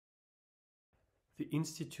the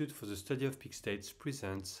Institute for the Study of Peak States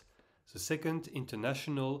presents the second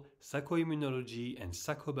International Psycho-Immunology and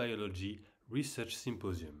Psychobiology Research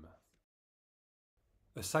Symposium.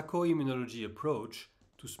 A psycho-immunology approach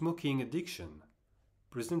to smoking addiction,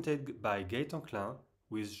 presented by Gaetan Klein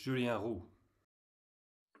with Julien Roux.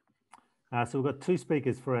 So we've got two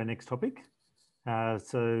speakers for our next topic.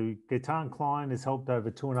 So Gaetan Klein has helped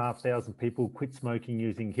over 2,500 people quit smoking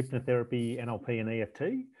using hypnotherapy, NLP and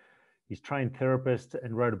EFT. He's a trained therapist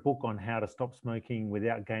and wrote a book on how to stop smoking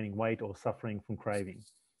without gaining weight or suffering from craving.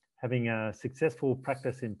 Having a successful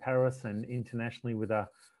practice in Paris and internationally with a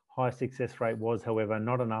high success rate was, however,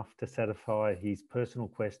 not enough to satisfy his personal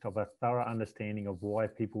quest of a thorough understanding of why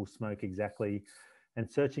people smoke exactly and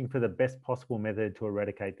searching for the best possible method to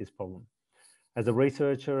eradicate this problem. As a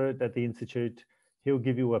researcher at the Institute, he'll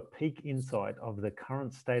give you a peek insight of the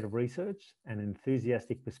current state of research and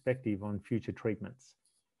enthusiastic perspective on future treatments.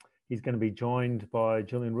 He's going to be joined by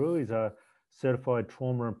Julien Roux. He's a certified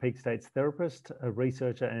trauma and peak states therapist, a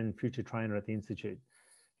researcher and future trainer at the Institute.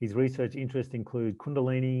 His research interests include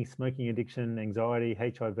Kundalini, smoking addiction, anxiety,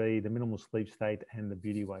 HIV, the minimal sleep state, and the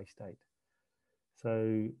beauty way state.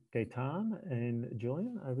 So Gaetan and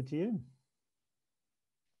Julien, over to you.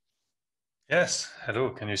 Yes,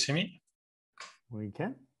 hello, can you see me? We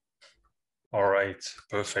can. All right,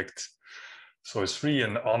 perfect. So it's really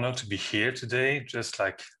an honor to be here today, just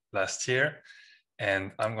like last year.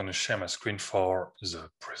 And I'm going to share my screen for the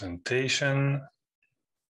presentation.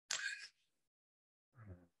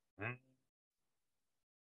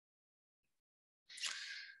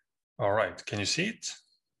 All right, can you see it?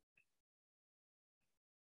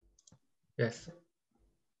 Yes.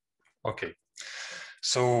 Okay.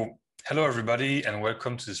 So hello, everybody, and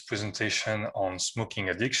welcome to this presentation on smoking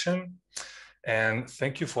addiction. And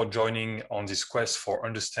thank you for joining on this quest for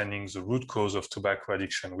understanding the root cause of tobacco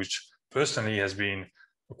addiction, which personally has been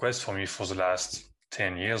a quest for me for the last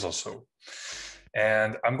 10 years or so.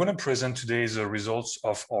 And I'm going to present today the results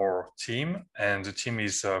of our team. And the team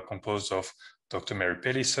is composed of Dr. Mary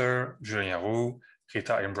Pellicer, Julien Roux,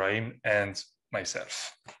 Rita Ibrahim, and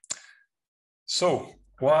myself. So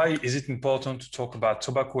why is it important to talk about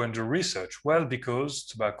tobacco under research? Well, because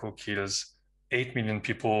tobacco kills 8 million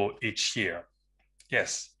people each year.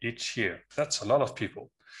 Yes, each year. That's a lot of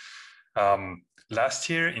people. Last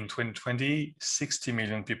year, in 2020, 60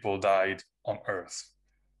 million people died on Earth.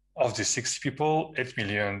 Of the 60 people, 8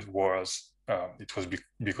 million was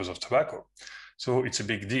because of tobacco. So it's a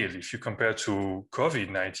big deal. If you compare to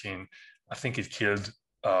COVID-19, I think it killed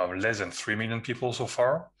less than 3 million people so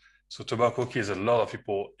far. So tobacco kills a lot of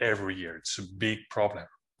people every year. It's a big problem.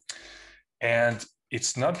 And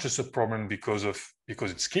it's not just a problem because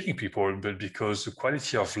it's killing people, but because the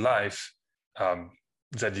quality of life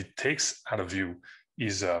that it takes out of you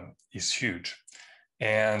is huge.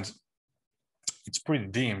 And it's pretty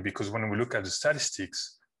dim because when we look at the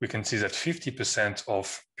statistics, we can see that 50%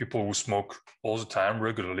 of people who smoke all the time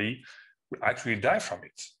regularly will actually die from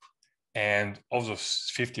it. And of those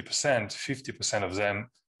 50% of them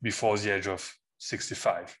before the age of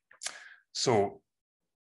 65. So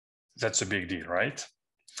that's a big deal, right?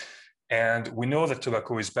 And we know that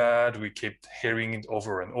tobacco is bad. We keep hearing it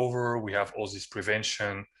over and over. We have all these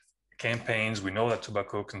prevention campaigns. We know that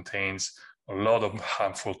tobacco contains a lot of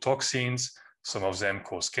harmful toxins. Some of them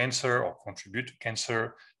cause cancer or contribute to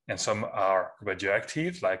cancer, and some are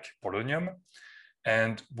radioactive, like polonium.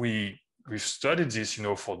 And we've studied this,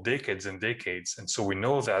 for decades and decades. And so we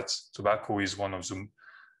know that tobacco is one of the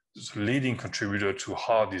leading contributor to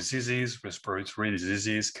heart diseases, respiratory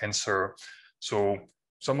diseases, cancer. So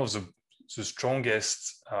some of the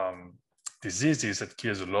strongest diseases that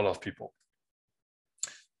kills a lot of people.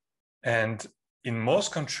 And in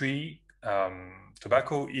most countries,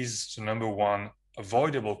 tobacco is the #1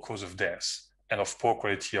 avoidable cause of death and of poor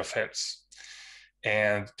quality of health.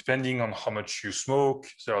 And depending on how much you smoke,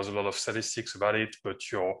 there's a lot of statistics about it,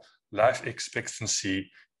 but your life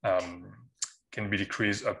expectancy can be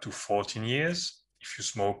decreased up to 14 years. If you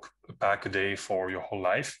smoke a pack a day for your whole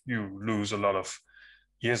life, you lose a lot of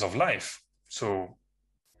years of life. So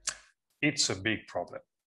it's a big problem.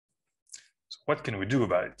 So what can we do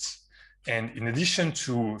about it? And in addition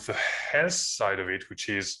to the health side of it, which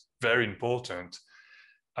is very important,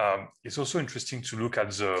 it's also interesting to look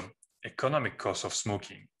at the economic cost of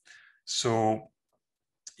smoking. So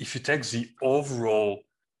if you take the overall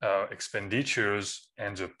expenditures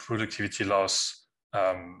and the productivity loss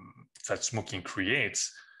that smoking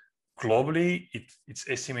creates, globally, it's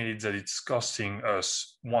estimated that it's costing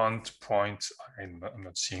us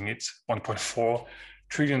 $1.4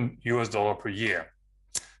 trillion per year.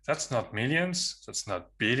 That's not millions, that's not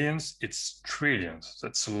billions, it's trillions.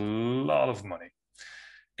 That's a lot of money.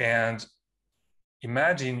 And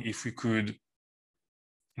imagine if we could,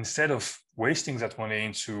 instead of wasting that money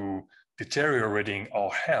into deteriorating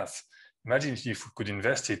our health, imagine if we could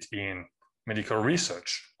invest it in medical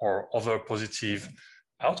research or other positive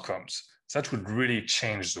outcomes. That would really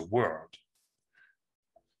change the world.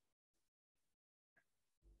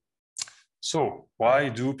 So why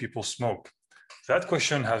do people smoke? That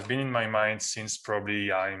question has been in my mind since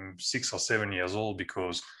probably I'm 6 or 7 years old,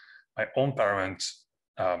 because my own parents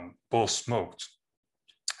both smoked.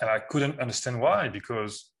 And I couldn't understand why,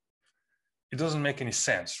 because it doesn't make any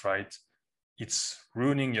sense, right? It's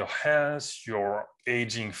ruining your health, you're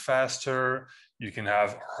aging faster, you can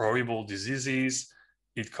have horrible diseases,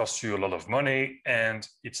 it costs you a lot of money, and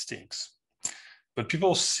it stinks. But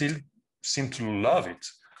people still seem to love it.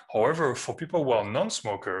 However, for people who are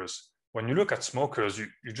non-smokers, when you look at smokers,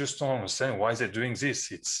 you just don't understand why they're doing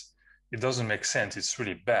this. It doesn't make sense. It's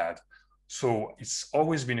really bad. So it's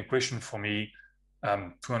always been a question for me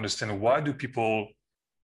to understand, why do people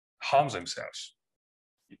harm themselves?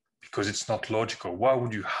 Because it's not logical. Why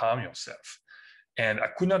would you harm yourself? And I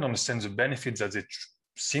could not understand the benefits that they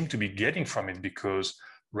seem to be getting from it, because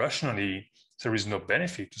rationally, there is no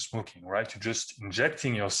benefit to smoking, right? You're just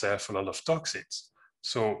injecting yourself a lot of toxins.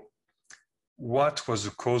 So what was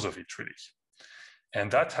the cause of it, really?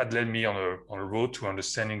 And that had led me on a road to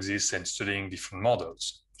understanding this and studying different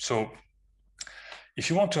models. So if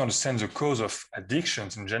you want to understand the cause of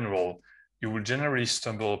addictions in general, you will generally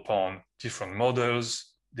stumble upon different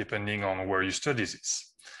models depending on where you study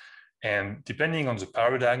this. And depending on the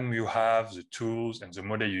paradigm you have, the tools, and the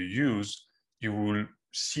model you use, you will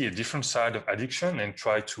see a different side of addiction and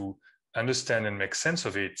try to understand and make sense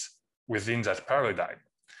of it within that paradigm.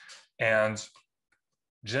 And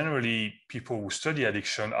generally, people who study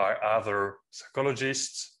addiction are either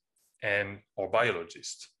psychologists or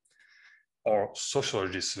biologists, or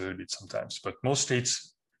sociologists a little bit sometimes, but mostly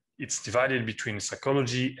it's divided between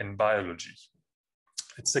psychology and biology.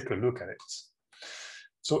 Let's take a look at it.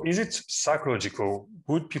 So is it psychological?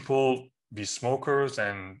 Would people be smokers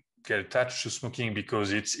and get attached to smoking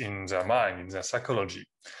because it's in their mind, in their psychology?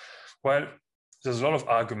 Well, there's a lot of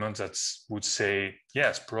arguments that would say,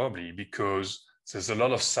 yes, probably, because there's a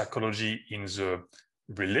lot of psychology in the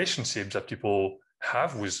relationship that people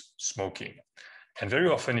have with smoking. And very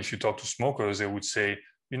often, if you talk to smokers, they would say,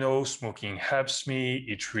 you know, smoking helps me,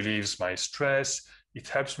 it relieves my stress, it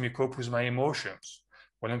helps me cope with my emotions.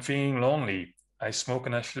 When I'm feeling lonely, I smoke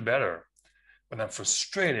and I feel better. When I'm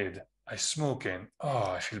frustrated, I smoke and,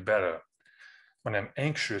 I feel better. When I'm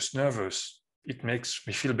anxious, nervous, it makes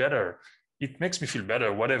me feel better. It makes me feel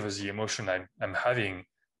better, whatever the emotion I'm having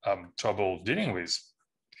trouble dealing with,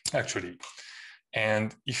 actually.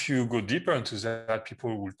 And if you go deeper into that,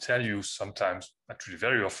 people will tell you sometimes, actually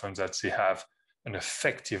very often, that they have an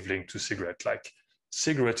affective link to cigarette. Like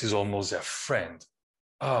cigarette is almost their friend.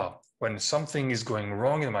 When something is going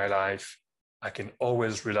wrong in my life, I can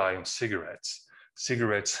always rely on cigarettes.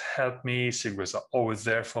 Cigarettes help me. Cigarettes are always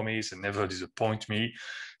there for me. They never disappoint me.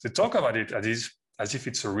 They talk about it as if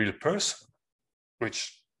it's a real person,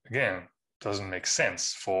 which again doesn't make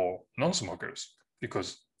sense for non-smokers,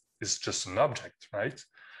 because it's just an object, right?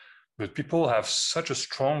 But people have such a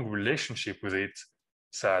strong relationship with it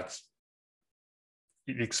that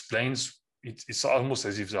it explains, it's almost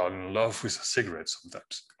as if they're in love with a cigarette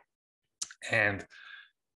sometimes. And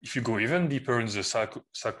if you go even deeper in the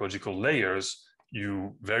psychological layers,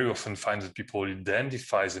 you very often find that people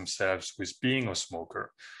identify themselves with being a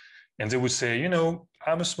smoker. And they would say, you know,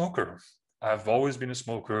 I'm a smoker. I've always been a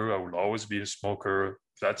smoker. I will always be a smoker.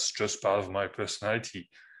 That's just part of my personality.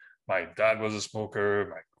 My dad was a smoker.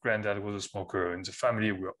 My granddad was a smoker. In the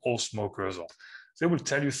family, we're all smokers. Or they will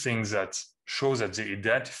tell you things that show that they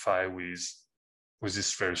identify with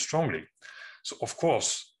this very strongly. So, of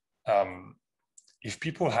course, if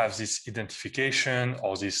people have this identification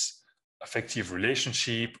or this affective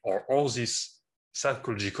relationship or all these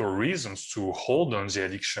psychological reasons to hold on the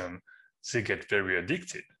addiction, they get very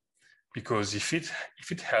addicted. Because if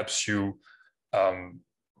it helps you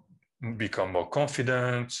become more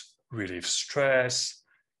confident, relieve stress,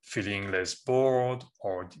 feeling less bored,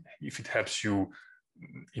 or if it helps you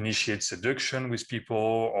initiate seduction with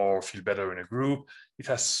people or feel better in a group, it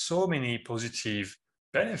has so many positive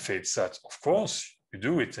benefits that, of course, you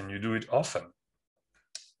do it and you do it often.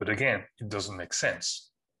 But again, it doesn't make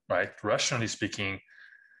sense, right? Rationally speaking,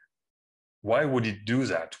 why would it do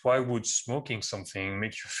that? Why would smoking something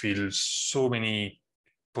make you feel so many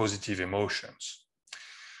positive emotions?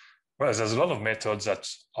 Well, there's a lot of methods that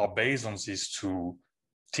are based on this to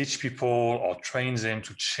teach people or train them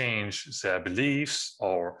to change their beliefs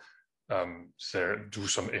or do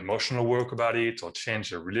some emotional work about it or change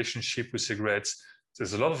their relationship with cigarettes.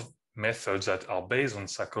 There's a lot of methods that are based on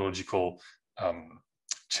psychological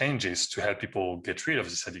changes to help people get rid of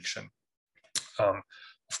this addiction.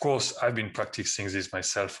 Of course, I've been practicing this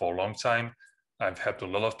myself for a long time. I've helped a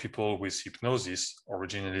lot of people with hypnosis.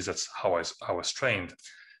 Originally, that's how I was trained.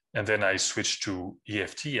 And then I switched to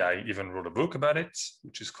EFT. I even wrote a book about it,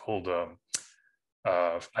 which is called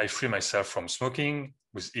I Free Myself from Smoking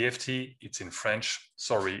with EFT. It's in French.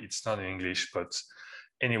 Sorry, it's not in English. But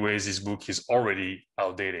anyways, this book is already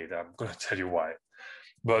outdated. I'm going to tell you why.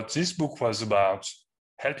 But this book was about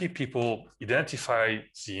helping people identify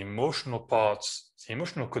the emotional parts, the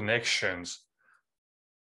emotional connections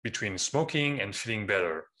between smoking and feeling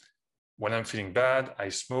better. When I'm feeling bad, I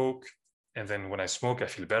smoke. And then when I smoke, I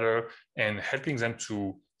feel better, and helping them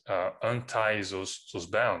to untie those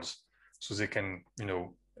bounds so they can,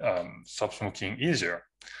 stop smoking easier.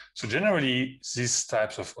 So generally, these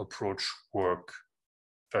types of approach work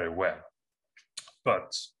very well,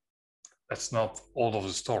 but that's not all of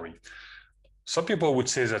the story. Some people would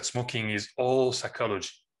say that smoking is all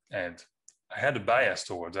psychology, and I had a bias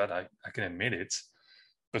toward that, I can admit it.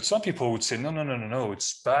 But some people would say, no,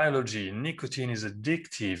 it's biology. Nicotine is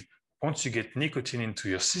addictive. Once you get nicotine into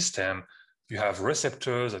your system, you have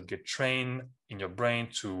receptors that get trained in your brain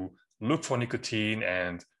to look for nicotine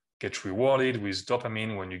and get rewarded with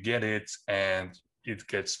dopamine when you get it, and it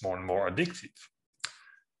gets more and more addictive.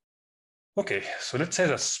 Okay, so let's say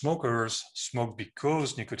that smokers smoke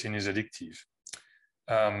because nicotine is addictive.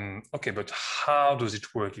 Okay, but how does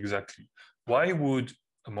it work exactly? Why would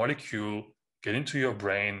a molecule get into your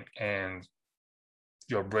brain and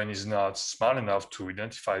your brain is not smart enough to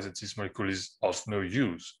identify that this molecule is of no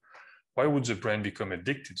use? Why would the brain become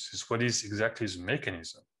addicted to this? What is exactly the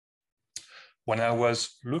mechanism? When I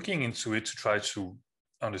was looking into it to try to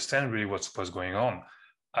understand really what was going on,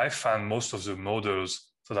 I found most of the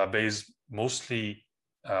models that are based mostly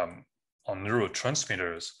on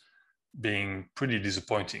neurotransmitters being pretty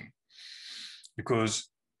disappointing, because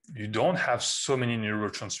you don't have so many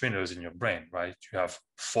neurotransmitters in your brain, right? You have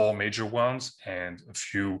 4 major ones and a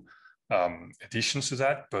few additions to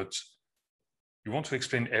that, but you want to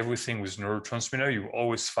explain everything with neurotransmitter, you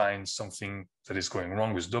always find something that is going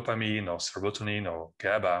wrong with dopamine or serotonin or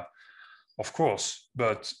GABA, of course.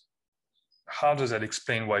 But how does that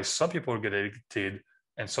explain why some people get addicted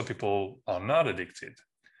and some people are not addicted?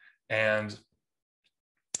 And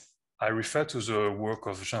I refer to the work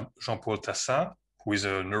of Jean-Paul Tassin, who is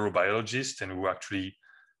a neurobiologist and who actually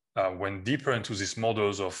went deeper into these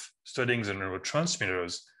models of studying the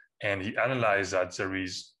neurotransmitters. And he analyzed that there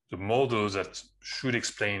is the models that should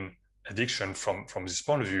explain addiction from this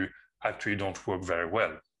point of view actually don't work very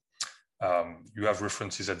well. You have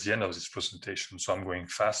references at the end of this presentation, so I'm going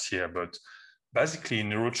fast here, but basically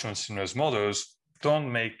neurotransmitters models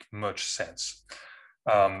don't make much sense.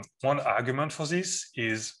 One argument for this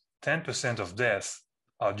is 10% of deaths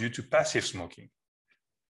are due to passive smoking.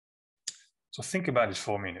 So think about it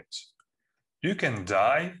for a minute. You can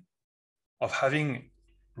die of having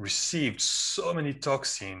received so many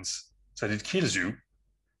toxins that it kills you.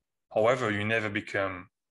 However, you never become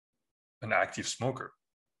an active smoker.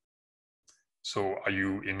 So are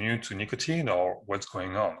you immune to nicotine, or what's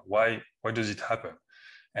going on? Why does it happen?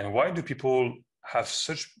 And why do people have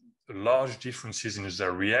such large differences in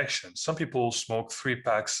their reaction? Some people smoke 3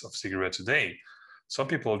 packs of cigarettes a day. Some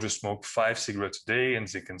people just smoke 5 cigarettes a day and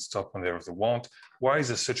they can stop whenever they want. Why is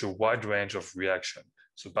there such a wide range of reaction?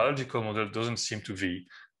 So biological model doesn't seem to be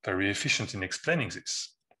very efficient in explaining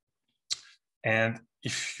this. And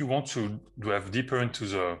if you want to dive deeper into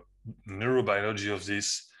the neurobiology of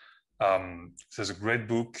this, there's a great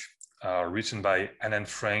book written by Anand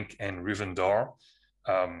Frank and Riven Dar,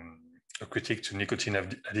 A Critique to Nicotine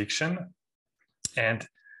Addiction. And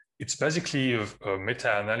it's basically a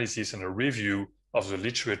meta-analysis and a review of the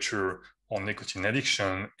literature on nicotine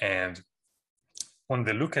addiction. And when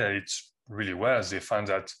they look at it really well, they find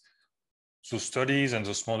that those studies and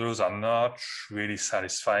those models are not really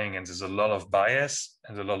satisfying, and there's a lot of bias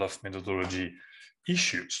and a lot of methodology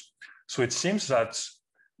issues. So it seems that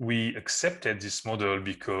we accepted this model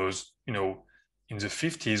because, in the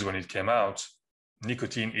 50s when it came out,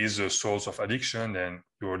 nicotine is a source of addiction and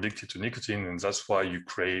you're addicted to nicotine and that's why you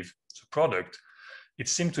crave the product. It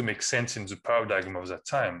seemed to make sense in the paradigm of that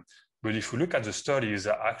time. But if we look at the studies,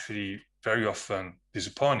 they're actually very often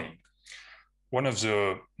disappointing. One of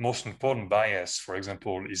the most important bias, for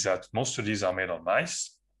example, is that most studies are made on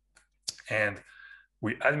mice and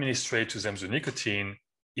we administrate to them the nicotine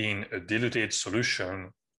in a diluted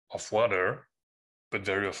solution of water, but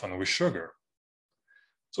very often with sugar.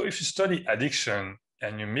 So if you study addiction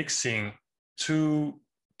and you're mixing two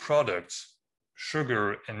products,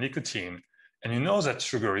 sugar and nicotine, and you know that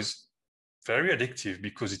sugar is very addictive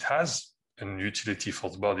because it has an utility for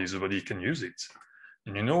the body can use it.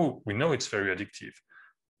 And we know it's very addictive.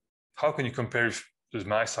 How can you compare if the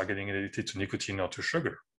mice are getting addicted to nicotine or to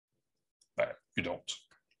sugar? Well, you don't.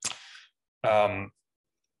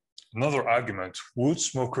 Another argument, would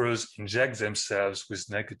smokers inject themselves with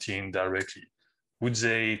nicotine directly? Would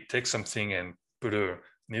they take something and put a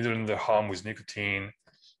needle in their arm with nicotine?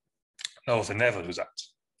 No, they never do that.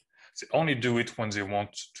 They only do it when they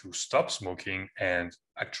want to stop smoking, and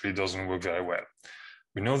actually doesn't work very well.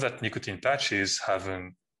 We know that nicotine patches have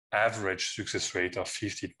an average success rate of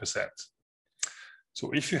 15%.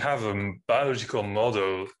 So if you have a biological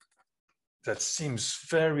model that seems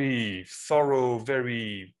very thorough,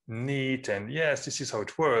 very neat, and yes, this is how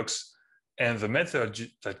it works, and the method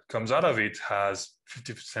that comes out of it has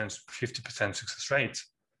 50% success rate,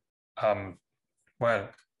 well,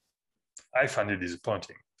 I find it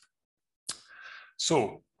disappointing.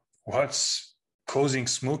 So what's causing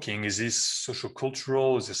smoking? Is this social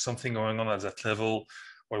cultural? Is there something going on at that level?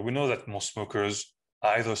 Well, we know that most smokers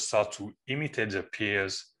either start to imitate their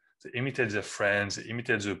peers, they imitate their friends, they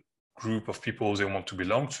imitate the group of people they want to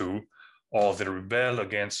belong to, or they rebel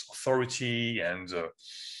against authority and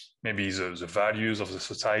maybe the values of the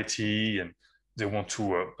society, and they want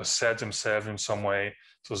to assert themselves in some way.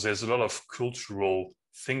 So there's a lot of cultural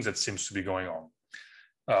things that seems to be going on.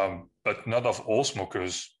 But not of all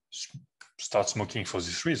smokers start smoking for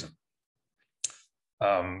this reason.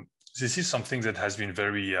 This is something that has been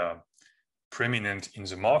very prominent in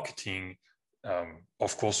the marketing.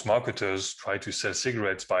 Of course, marketers try to sell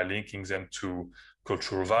cigarettes by linking them to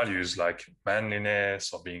cultural values like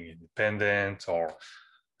manliness or being independent or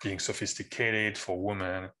being sophisticated for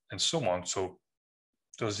women and so on. So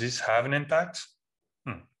does this have an impact?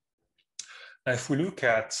 Now, if we look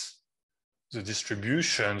at the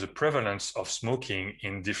distribution, the prevalence of smoking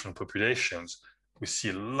in different populations, we see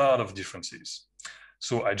a lot of differences.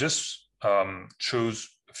 So I just chose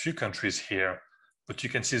a few countries here, but you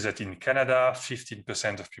can see that in Canada,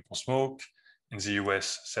 15% of people smoke, in the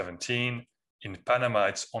US, 17%, in Panama,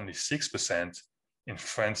 it's only 6%, in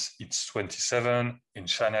France, it's 27%, in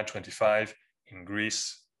China, 25%, in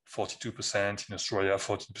Greece, 42%, in Australia,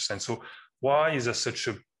 14%. So why is there such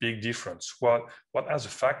a big difference? What are the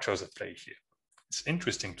factors at play here? It's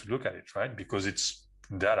interesting to look at it, right? Because it's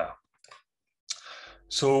data.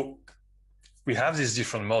 So we have these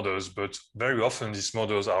different models, but very often these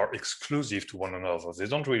models are exclusive to one another. They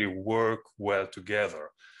don't really work well together.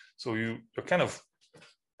 So you're kind of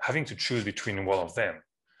having to choose between one of them.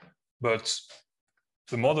 But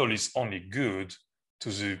the model is only good to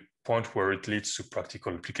the point where it leads to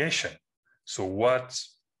practical application. So what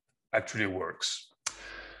actually works?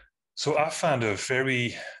 So I found a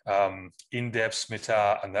very in-depth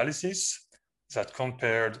meta-analysis that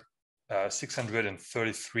compared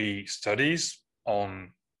 633 studies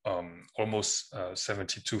on almost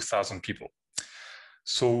 72,000 people.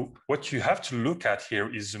 So what you have to look at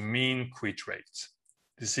here is the mean quit rate.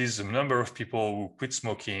 This is the number of people who quit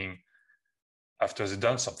smoking after they've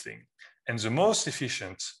done something. And the most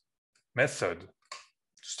efficient method to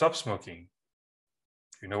stop smoking,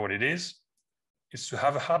 you know what it is? It's to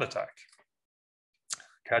have a heart attack.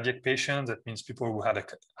 Cardiac patients, that means people who had a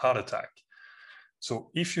heart attack.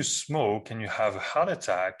 So if you smoke and you have a heart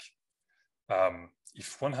attack,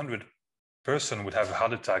 if 100 person would have a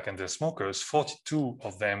heart attack and they're smokers, 42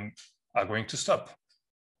 of them are going to stop.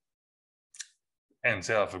 And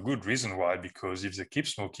they have a good reason why, because if they keep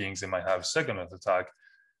smoking, they might have a second heart attack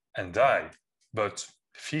and die. But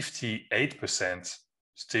 58%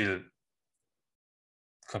 still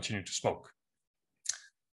continue to smoke.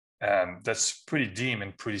 That's pretty dim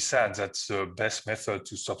and pretty sad that the best method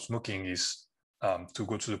to stop smoking is to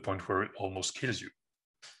go to the point where it almost kills you.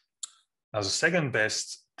 Now, the second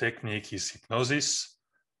best technique is hypnosis.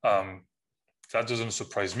 That doesn't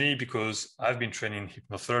surprise me because I've been trained in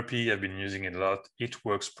hypnotherapy. I've been using it a lot. It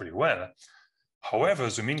works pretty well. However,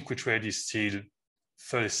 the mean quit rate is still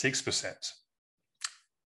 36%.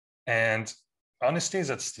 And honestly,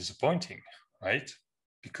 that's disappointing, right?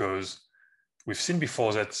 Because we've seen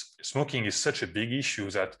before that smoking is such a big issue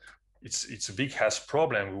that it's a big health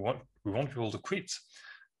problem. We want people to quit.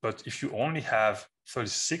 But if you only have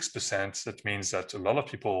 36%, that means that a lot of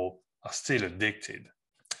people are still addicted.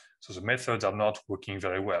 So the methods are not working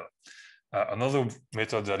very well. Another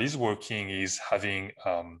method that is working is having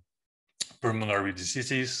pulmonary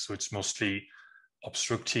diseases. So it's mostly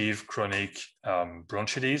obstructive chronic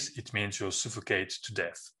bronchitis, it means you'll suffocate to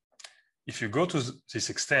death. If you go to this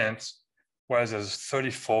extent, well, there's a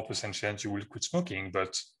 34% chance you will quit smoking,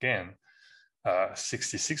 but again,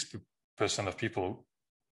 66% of people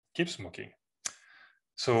keep smoking.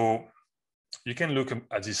 So you can look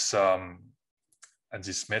at this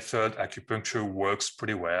method. Acupuncture works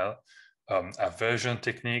pretty well. Aversion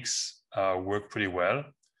techniques work pretty well.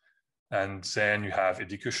 And then you have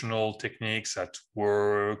educational techniques that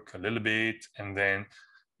work a little bit. And then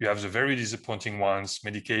you have the very disappointing ones.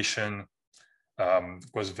 Medication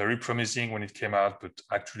was very promising when it came out, but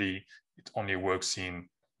actually it only works in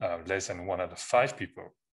less than 1 out of 5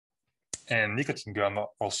 people. And nicotine gum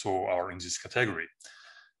also are in this category.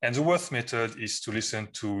 And the worst method is to listen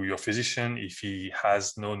to your physician if he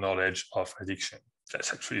has no knowledge of addiction.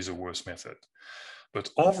 That's actually the worst method. But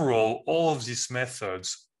overall, all of these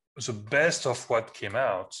methods, the best of what came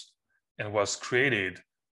out and was created,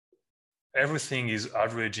 everything is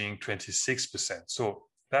averaging 26%. So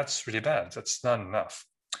that's really bad. That's not enough.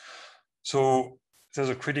 So there's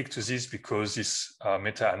a critic to this because this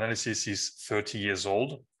meta-analysis is 30 years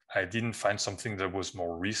old. I didn't find something that was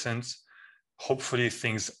more recent. Hopefully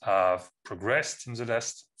things have progressed in the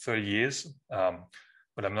last 30 years,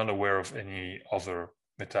 but I'm not aware of any other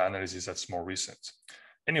meta-analysis that's more recent.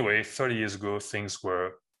 Anyway, 30 years ago, things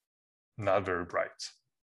were not very bright.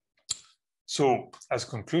 So as a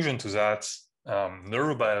conclusion to that,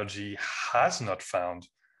 neurobiology has not found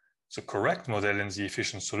the correct model and the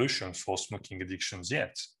efficient solution for smoking addictions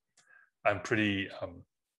yet. I'm pretty,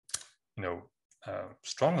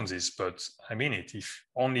 strong on this, but I mean it. If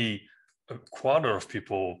only a quarter of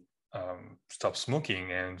people stop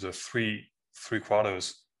smoking and the three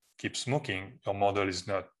quarters keep smoking, your model is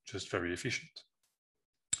not just very efficient.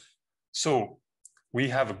 So we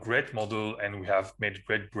have a great model and we have made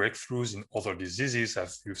great breakthroughs in other diseases,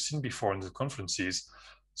 as you've seen before in the conferences.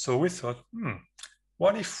 So we thought,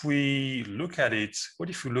 what if we look at it? What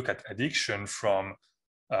if we look at addiction from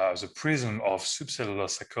the prism of subcellular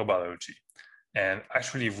psychobiology? And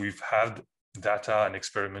actually, we've had data and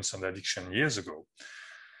experiments on addiction years ago.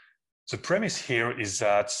 The premise here is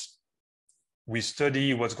that we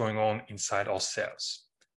study what's going on inside our cells.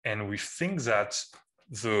 And we think that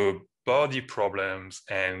the body problems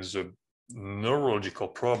and the neurological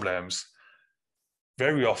problems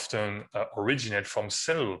very often originate from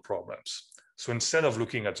cellular problems. So instead of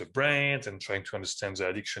looking at the brain and trying to understand the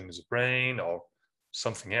addiction in the brain or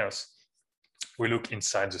something else, we look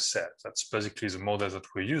inside the cell. That's basically the model that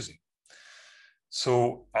we're using.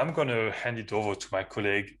 So I'm going to hand it over to my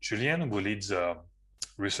colleague, Julien, who leads a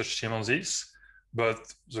research team on this.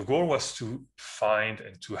 But the goal was to find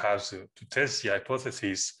and to test the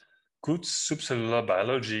hypothesis, could subcellular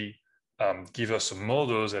biology give us a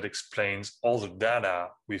model that explains all the data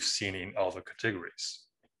we've seen in other categories?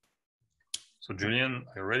 So Julien,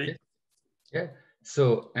 are you ready? Yeah.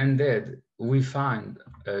 So indeed, we find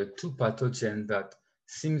 2 pathogens that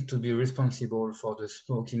seem to be responsible for the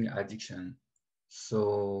smoking addiction.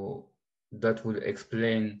 So that will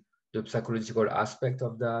explain the psychological aspect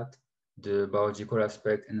of that, the biological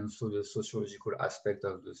aspect, and also the sociological aspect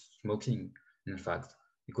of the smoking, in fact,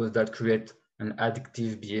 because that creates an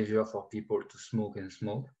addictive behavior for people to smoke and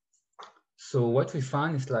smoke. So what we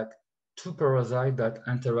find is like 2 parasites that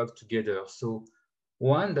interact together. So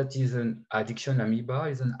one that is an addiction amoeba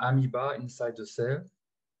is an amoeba inside the cell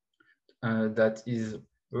that is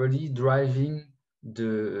really driving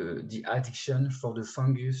the addiction for the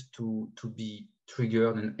fungus to be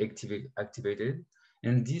triggered and activated.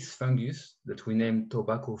 And this fungus that we name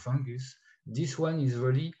tobacco fungus, this one is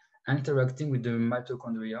really interacting with the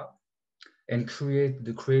mitochondria and create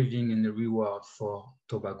the craving and the reward for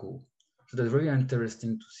tobacco. So that's very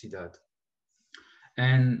interesting to see that.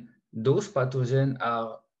 And those pathogens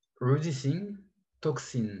are releasing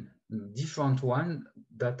toxin, different ones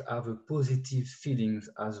that have a positive feelings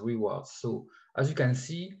as rewards. So as you can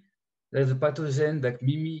see, there's a pathogen that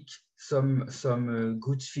mimic some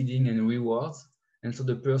good feeling and rewards. And so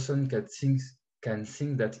the person can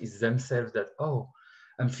think that it's themselves that, oh,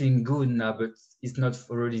 I'm feeling good now, but it's not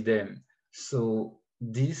really them. So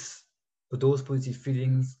those positive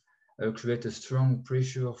feelings create a strong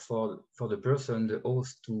pressure for the person, the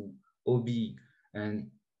host, to OB and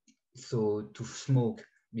so to smoke,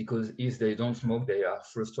 because if they don't smoke, they are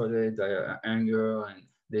frustrated, they are angry, and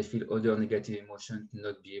they feel other negative emotions to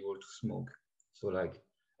not be able to smoke. So like,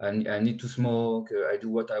 I need to smoke, I do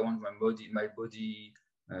what I want, my body,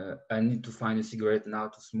 I need to find a cigarette now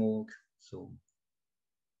to smoke. So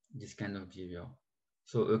this kind of behavior.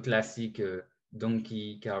 So a classic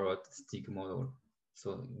donkey carrot stick model.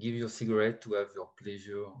 So give your cigarette to have your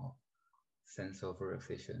pleasure or sense of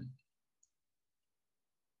relaxation.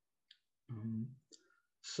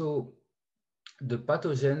 So the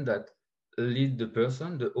pathogen that lead the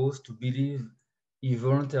person, the host, to believe he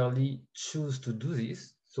voluntarily choose to do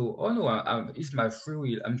this. So, oh no, it's my free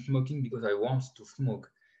will. I'm smoking because I want to smoke.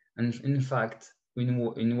 And in fact,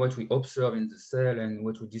 in what we observe in the cell and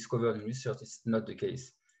what we discover in research, it's not the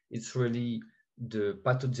case. It's really the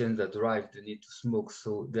pathogen that drive the need to smoke.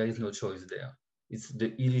 So there is no choice there. It's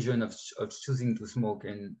the illusion of choosing to smoke,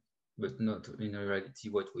 but not in reality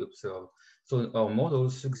what we observe. So our model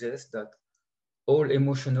suggests that all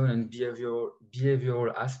emotional and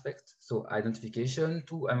behavioral aspects, so identification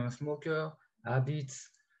to I'm a smoker, habits,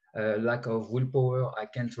 lack of willpower, I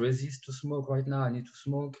can't resist to smoke right now, I need to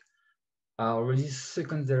smoke, are already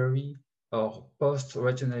secondary or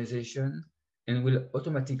post-rationalization and will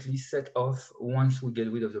automatically set off once we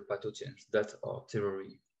get rid of the pathogens. That's our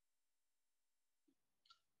theory.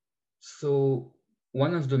 So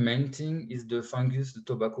one of the main things is the fungus, the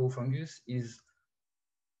tobacco fungus, is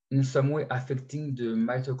in some way affecting the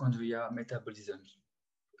mitochondria metabolism,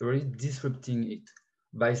 really disrupting it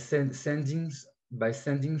by sending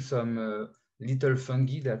some little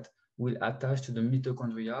fungi that will attach to the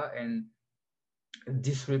mitochondria and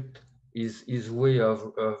disrupt his way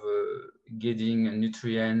of getting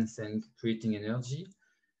nutrients and creating energy.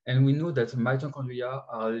 And we know that mitochondria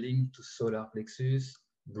are linked to solar plexus,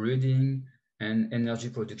 breathing, and energy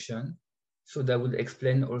production. So that would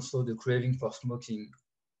explain also the craving for smoking,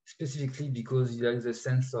 specifically because there is a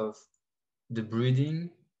sense of the breathing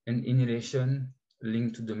and inhalation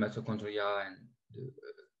linked to the mitochondria and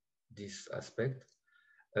this aspect.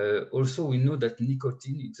 Also, we know that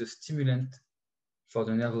nicotine is a stimulant for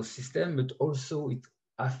the nervous system, but also it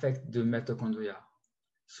affects the mitochondria.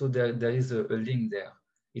 So there is a link there.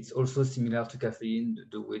 It's also similar to caffeine,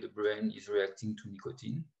 the way the brain is reacting to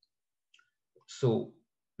nicotine. So,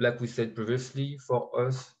 like we said previously, for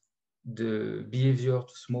us, the behavior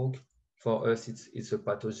to smoke, for us, it's a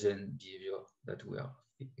pathogen behavior that we are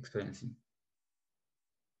experiencing.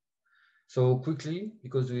 So quickly,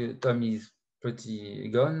 because the time is pretty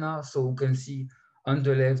gone now, so we can see on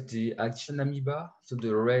the left the addiction amoeba. So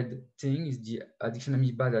the red thing is the addiction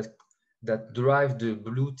amoeba that drive the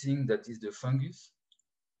blue thing that is the fungus.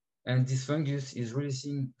 And this fungus is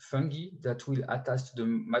releasing fungi that will attach to the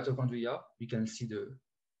mitochondria. You can see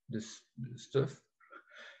the stuff.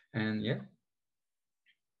 And yeah.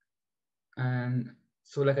 And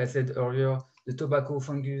so like I said earlier, the tobacco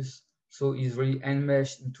fungus is really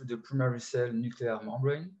enmeshed into the primary cell nuclear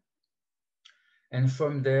membrane. And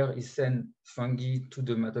from there, it sends fungi to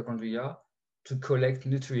the mitochondria to collect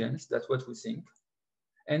nutrients. That's what we think.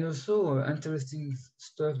 And also interesting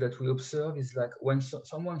stuff that we observe is like when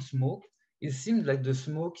someone smokes, it seems like the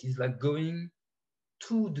smoke is like going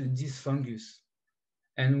to this fungus.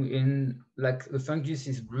 And like the fungus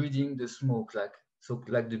is breathing the smoke,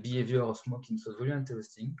 like the behavior of smoking. So very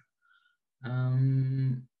interesting.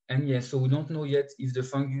 And yeah, so we don't know yet if the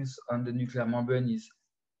fungus on the nuclear membrane is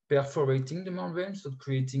perforating the membrane, so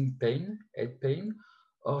creating pain, head pain,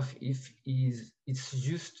 or if it's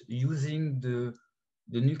just using the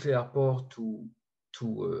nuclear pore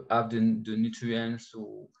to have the nutrients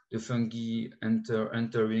or the fungi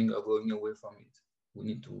entering or going away from it. We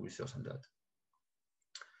need to research on that.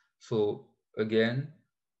 So again,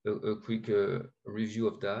 a quick review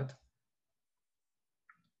of that.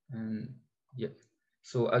 And yeah,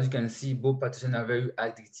 so as you can see, both pathogens are very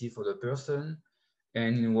addictive for the person.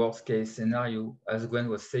 And in worst case scenario, as Gwen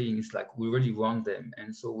was saying, it's like we really want them.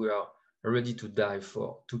 And so we are ready to die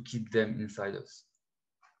to keep them inside us.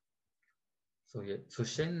 So yeah, so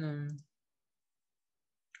Shane,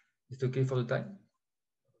 is it okay for the time?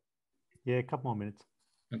 Yeah, a couple more minutes.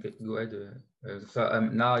 Okay, go ahead. So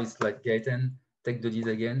now it's like Gaëtan, take the lead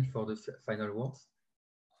again for the final words.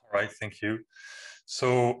 All right, thank you.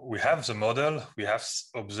 So we have the model, we have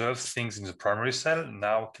observed things in the primary cell.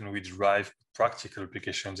 Now can we derive practical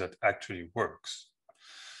applications that actually works?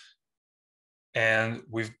 And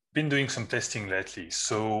we've been doing some testing lately.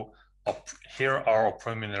 So here are our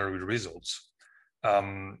preliminary results.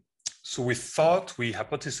 So we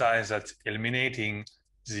hypothesized that eliminating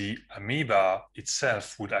the amoeba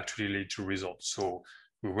itself would actually lead to results. So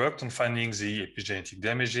we worked on finding the epigenetic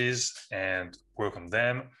damages and work on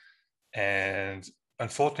them. And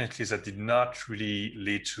unfortunately, that did not really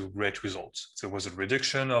lead to great results. There was a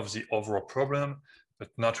reduction of the overall problem, but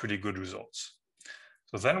not really good results.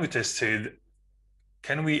 So then we tested,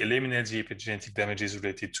 can we eliminate the epigenetic damages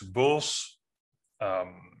related to both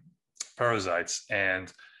parasites?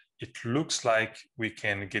 And it looks like we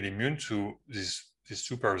can get immune to these these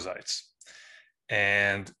two parasites.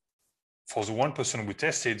 And for the one person we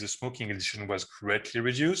tested, the smoking addiction was greatly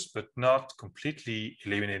reduced, but not completely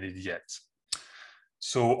eliminated yet.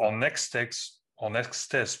 So our next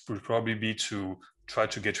steps will probably be to try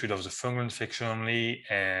to get rid of the fungal infection only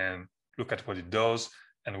and look at what it does.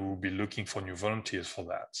 And we will be looking for new volunteers for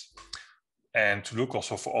that. And to look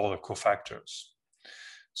also for other cofactors.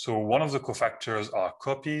 So one of the cofactors are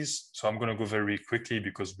copies. So I'm going to go very quickly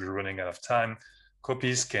because we're running out of time.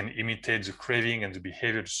 Copies can imitate the craving and the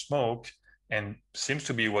behavior to smoke, and seems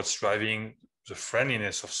to be what's driving the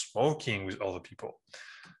friendliness of smoking with other people.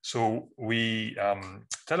 So we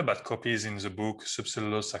tell about copies in the book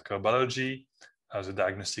Subcellulose Psychobiology, the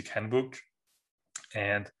diagnostic handbook.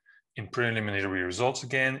 And in preliminary results,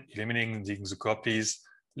 again, eliminating the copies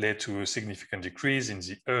led to a significant decrease in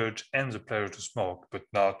the urge and the pleasure to smoke, but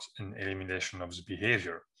not an elimination of the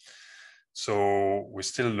behavior. So we're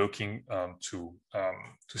still looking to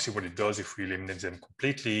see what it does if we eliminate them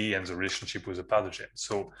completely and the relationship with the pathogen.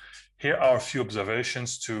 So here are a few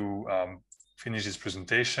observations to finish this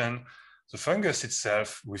presentation. The fungus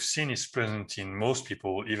itself, we've seen is present in most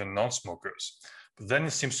people, even non-smokers. But then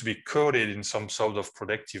it seems to be coated in some sort of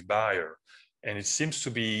protective barrier. And it seems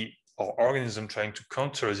to be our organism trying to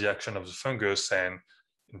counter the action of the fungus and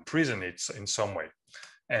imprison it in some way.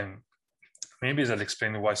 And maybe that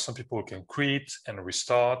explains why some people can quit and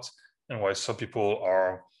restart, and why some people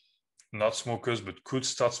are not smokers but could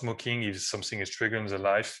start smoking if something is triggered in their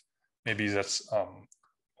life. Maybe that's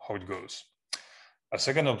how it goes. A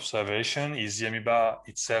second observation is the amoeba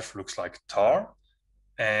itself looks like tar.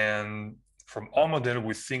 And from our model,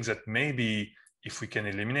 we think that maybe if we can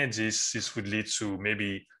eliminate this, this would lead to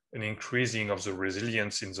maybe an increasing of the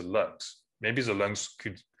resilience in the lungs. Maybe the lungs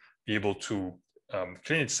could be able to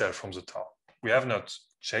clean itself from the tar. We have not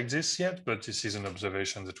checked this yet, but this is an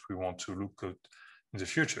observation that we want to look at in the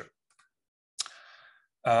future.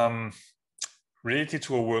 Related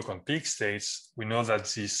to our work on peak states, we know that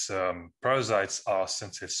these parasites are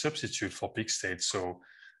essential substitute for peak states. So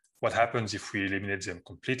what happens if we eliminate them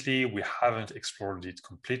completely? We haven't explored it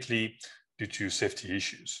completely due to safety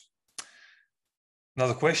issues. Now,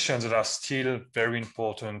 the questions that are still very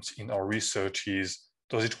important in our research is,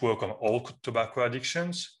 does it work on all tobacco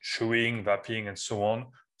addictions, chewing, vaping, and so on?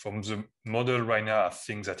 From the model right now, I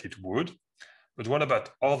think that it would. But what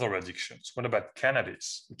about other addictions? What about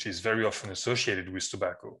cannabis, which is very often associated with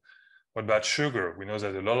tobacco? What about sugar? We know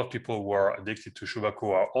that a lot of people who are addicted to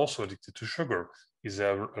tobacco are also addicted to sugar. Is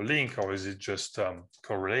there a link, or is it just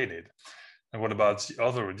correlated? And what about the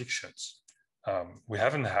other addictions? We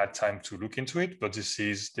haven't had time to look into it, but this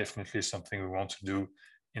is definitely something we want to do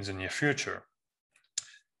in the near future.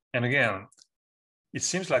 And again, it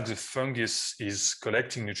seems like the fungus is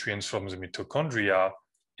collecting nutrients from the mitochondria.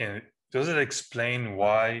 And does it explain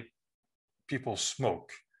why people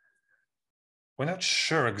smoke? We're not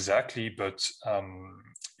sure exactly, but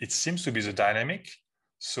it seems to be the dynamic.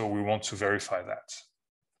 So we want to verify that.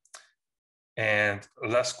 And the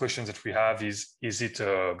last question that we have is it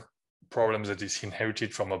a problem that is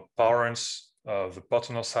inherited from our parents, the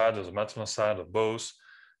paternal side or the maternal side, or both?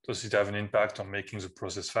 Does it have an impact on making the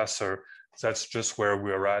process faster? That's just where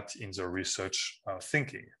we are at in the research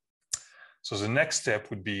thinking. So the next step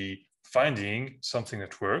would be finding something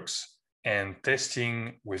that works and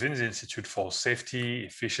testing within the institute for safety,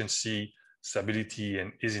 efficiency, stability,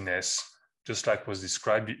 and easiness, just like was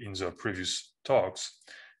described in the previous talks.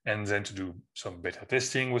 And then to do some beta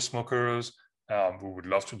testing with smokers. We would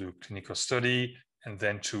love to do a clinical study, and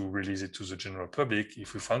then to release it to the general public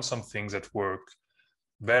if we find some things that work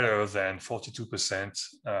better than 42%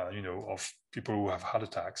 of people who have heart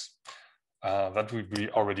attacks. That would be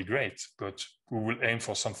already great, but we will aim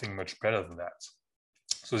for something much better than that.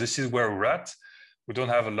 So this is where we're at. We don't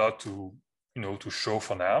have a lot to show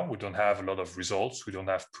for now. We don't have a lot of results. We don't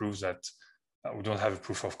have proofs that we don't have a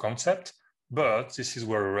proof of concept, but this is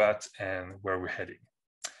where we're at and where we're heading.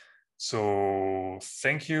 So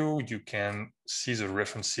thank you. You can see the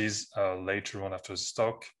references later on after this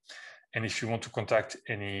talk. And if you want to contact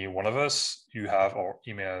any one of us, you have our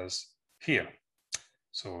emails here.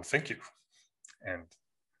 So thank you. And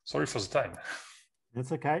sorry for the time.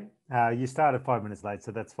 That's okay. You started 5 minutes late,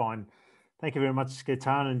 so that's fine. Thank you very much,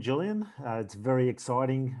 Gaetan and Julien. It's very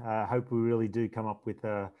exciting. I hope we really do come up with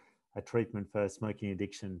a treatment for smoking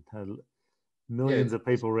addiction. Millions of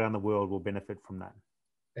people around the world will benefit from that.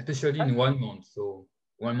 Especially in 1 month. So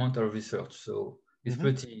 1 month of research. So it's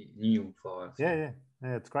pretty new for us. Yeah,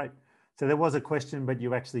 it's great. So there was a question, but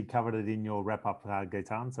you actually covered it in your wrap-up,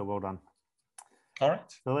 Gaetan, so well done. All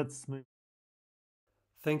right. So let's move.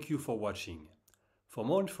 Thank you for watching. For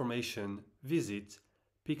more information, visit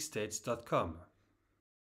peakstates.com.